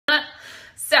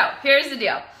here's the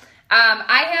deal.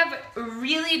 I have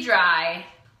really dry,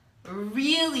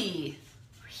 really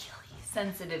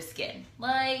sensitive skin.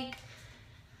 Like,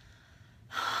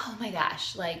 oh my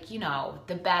gosh, like, you know,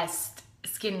 the best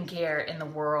skincare in the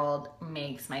world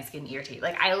makes my skin irritate.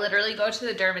 Like, I literally go to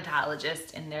the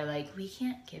dermatologist and they're like, we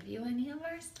can't give you any of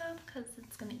our stuff because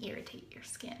it's gonna irritate your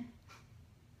skin.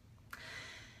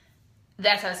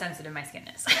 That's how sensitive my skin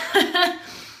is.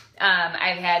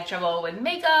 I've had trouble with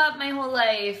makeup my whole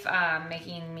life,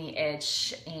 making me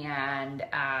itch, and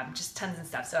just tons of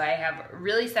stuff. So I have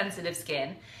really sensitive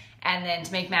skin. And then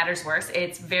to make matters worse,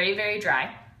 it's very, very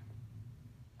dry.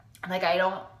 Like, I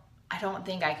don't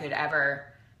think I could ever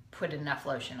put enough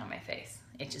lotion on my face.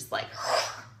 It just like,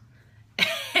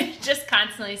 it just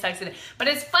constantly sucks it in. But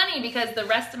it's funny because the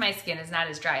rest of my skin is not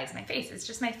as dry as my face. It's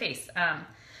just my face.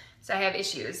 So I have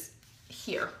issues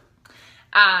here.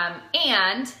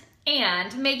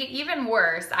 And to make it even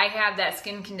worse, I have that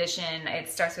skin condition. It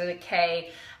starts with a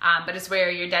K, but it's where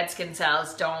your dead skin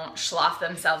cells don't slough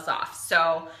themselves off.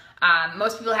 So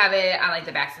most people have it on like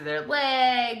the backs of their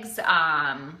legs.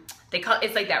 They call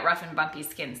it's like that rough and bumpy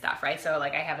skin stuff, right? So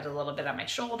like I have it a little bit on my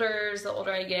shoulders the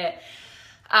older I get.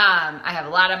 I have a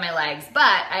lot on my legs, but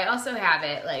I also have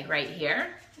it like right here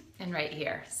and right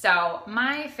here. So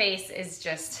my face is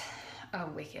just a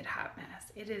wicked hot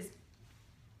mess. It is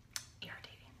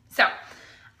irritating. So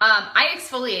I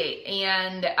exfoliate,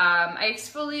 and I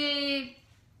exfoliate,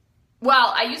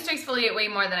 well, I used to exfoliate way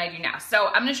more than I do now. So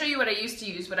I'm gonna show you what I used to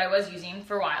use, what I was using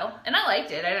for a while, and I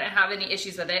liked it. I didn't have any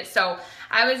issues with it. So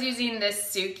I was using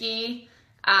this Suki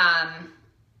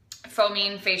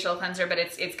foaming facial cleanser, but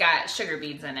it's got sugar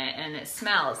beads in it, and it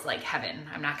smells like heaven.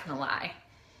 I'm not gonna lie.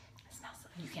 It smells,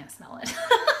 you can't smell it,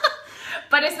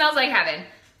 but it smells like heaven.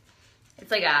 It's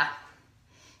like a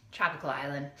tropical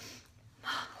island.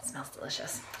 It smells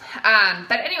delicious.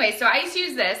 But anyway, so I used to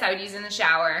use this. I would use it in the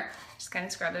shower, just kind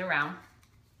of scrub it around.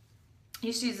 I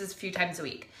used to use this a few times a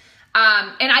week.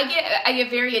 And I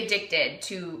get very addicted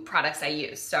to products I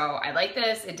use. So I like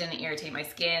this. It didn't irritate my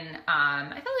skin. I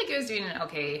felt like it was doing an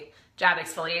okay job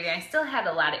exfoliating. I still had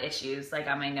a lot of issues like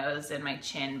on my nose and my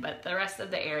chin, but the rest of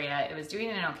the area, it was doing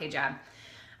an okay job.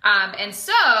 And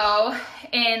so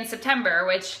in September,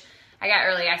 which I got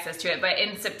early access to it, but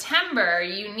in September,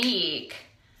 Younique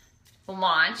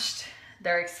launched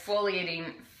their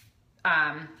exfoliating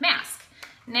mask.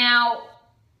 Now,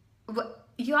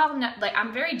 you all know, like,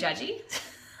 I'm very judgy.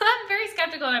 I'm very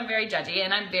skeptical and I'm very judgy,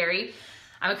 and I'm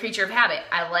a creature of habit.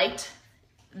 I liked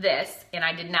this and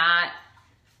I did not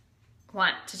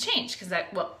want to change because I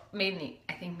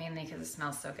think mainly because it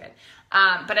smells so good.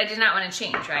 But I did not want to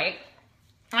change, right?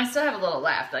 I still have a little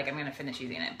left, like I'm gonna finish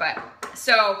using it. But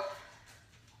so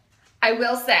I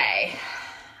will say,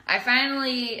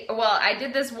 I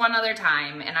did this one other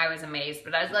time and I was amazed,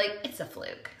 but I was like, it's a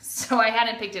fluke. So I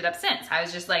hadn't picked it up since. I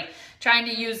was just like trying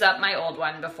to use up my old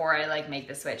one before I like make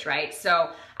the switch, right?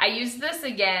 So I used this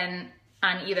again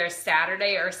on either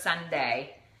Saturday or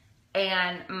Sunday,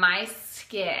 and my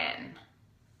skin,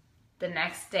 the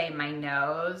next day, my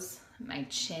nose, my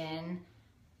chin,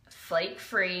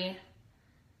 flake-free,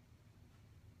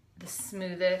 the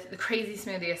smoothest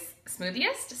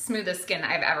skin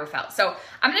I've ever felt. So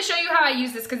I'm gonna show you how I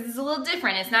use this because it's a little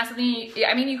different. It's not something you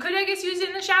could, I guess, use it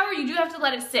in the shower. You do have to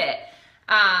let it sit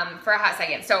for a hot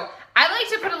second. So I like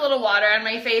to put a little water on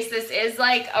my face. This is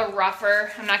like a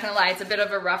rougher, I'm not gonna lie, it's a bit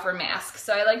of a rougher mask.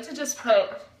 So I like to just put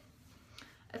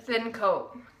a thin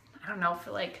coat. I don't know,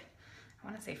 for like, I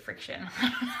wanna say friction,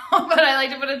 but I like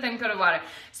to put a thin coat of water.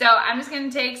 So I'm just gonna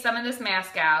take some of this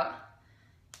mask out.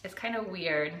 It's kind of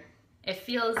weird. It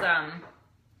feels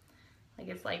like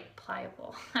it's like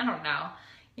pliable. I don't know.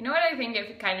 You know what I think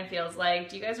it kind of feels like?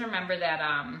 Do you guys remember that,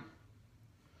 I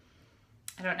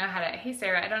don't know how to, hey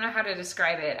Sarah, I don't know how to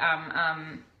describe it.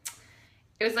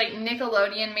 It was like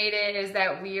Nickelodeon made it. It was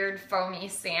that weird foamy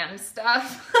sand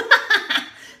stuff.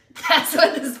 That's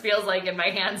what this feels like in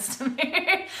my hands to me.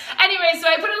 Anyway, so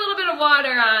I put a little bit of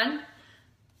water on.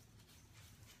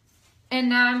 And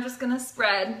now I'm just gonna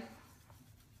spread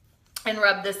and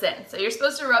rub this in. So you're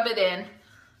supposed to rub it in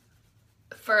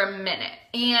for a minute.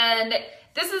 And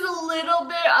this is a little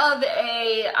bit of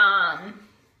a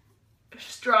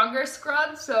stronger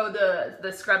scrub. So the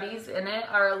scrubbies in it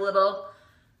are a little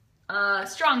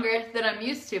stronger than I'm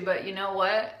used to. But you know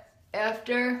what?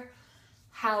 After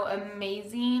how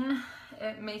amazing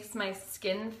it makes my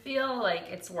skin feel, like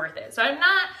it's worth it. So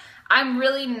I'm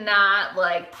really not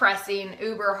like pressing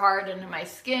uber hard into my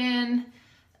skin.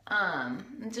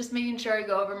 Just making sure I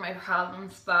go over my problem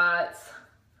spots.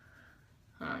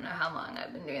 I don't know how long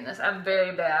I've been doing this. I'm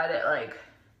very bad at like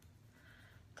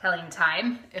telling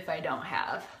time if I don't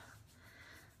have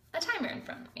a timer in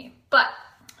front of me. But,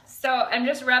 so I'm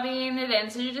just rubbing it in.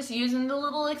 So you're just using the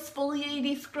little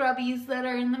exfoliating scrubbies that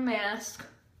are in the mask.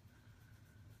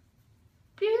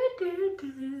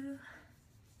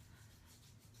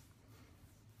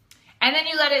 And then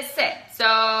you let it sit.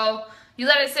 So you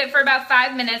let it sit for about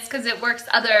 5 minutes because it works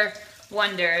other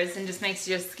wonders and just makes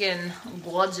your skin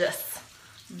gorgeous.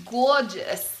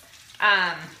 Gorgeous.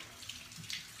 I'm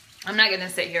not gonna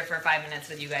sit here for 5 minutes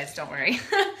with you guys, don't worry.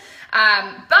 But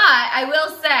I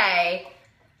will say,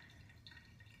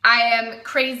 I am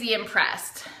crazy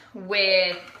impressed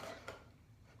with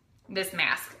this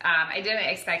mask. I didn't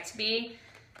expect to be.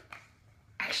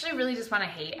 I actually really just want to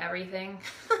hate everything.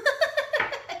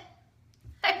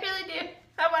 I really do.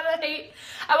 I want to hate.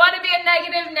 I want to be a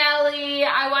negative Nelly.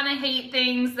 I want to hate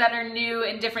things that are new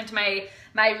and different to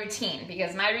my routine,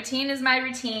 because my routine is my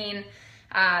routine.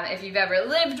 If you've ever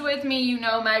lived with me, you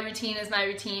know my routine is my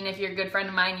routine. If you're a good friend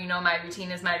of mine, you know my routine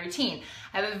is my routine.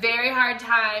 I have a very hard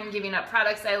time giving up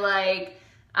products I like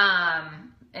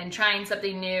and trying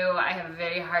something new. I have a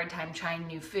very hard time trying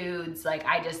new foods. Like,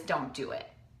 I just don't do it.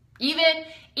 Even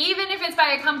if it's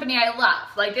by a company I love.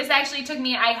 Like, this actually took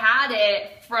me, I had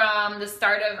it from the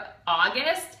start of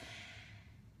August,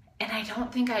 and I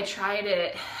don't think I tried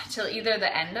it till either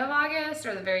the end of August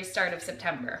or the very start of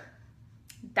September.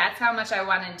 That's how much I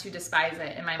wanted to despise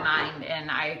it in my mind, and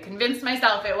I convinced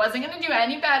myself it wasn't going to do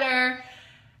any better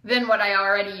than what I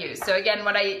already used. So again,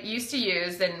 what I used to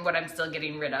use and what I'm still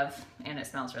getting rid of, and it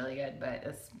smells really good, but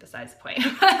that's besides the point.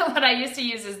 What I used to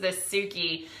use is this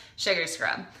Suki sugar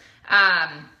scrub.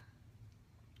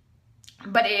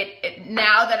 But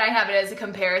now that I have it as a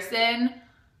comparison,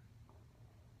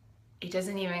 it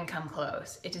doesn't even come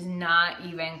close. It does not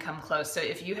even come close. So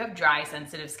if you have dry,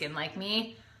 sensitive skin like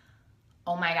me,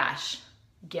 oh my gosh,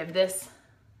 give this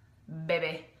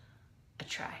baby a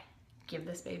try. Give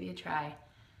this baby a try.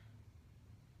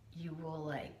 You will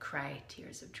like cry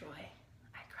tears of joy.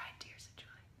 I cried tears of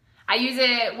joy. I use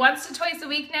it once to twice a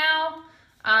week now.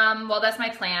 Well, that's my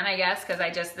plan, I guess, because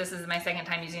this is my second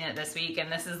time using it this week,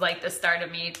 and this is like the start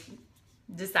of me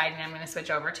deciding I'm going to switch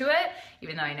over to it,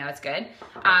 even though I know it's good.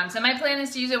 So my plan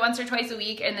is to use it once or twice a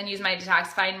week, and then use my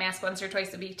detoxifying mask once or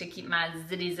twice a week to keep my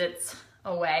zitty zits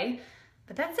away.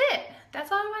 But that's it.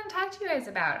 That's all I want to talk to you guys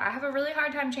about. I have a really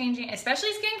hard time changing, especially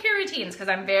skincare routines, because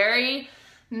I'm very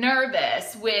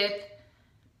nervous with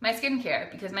my skincare,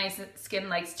 because my skin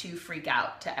likes to freak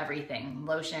out to everything.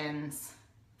 Lotions,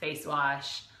 face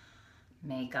wash,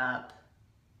 makeup,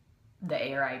 the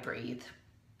air I breathe,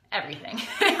 everything.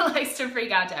 It likes to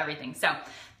freak out to everything. So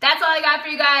that's all I got for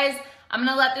you guys. I'm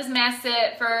gonna let this mask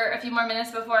sit for a few more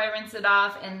minutes before I rinse it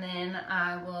off, and then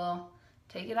I will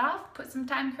take it off, put some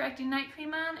time correcting night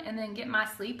cream on, and then get my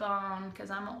sleep on,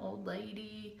 because I'm an old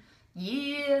lady.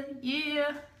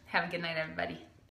 Yeah. Have a good night, everybody.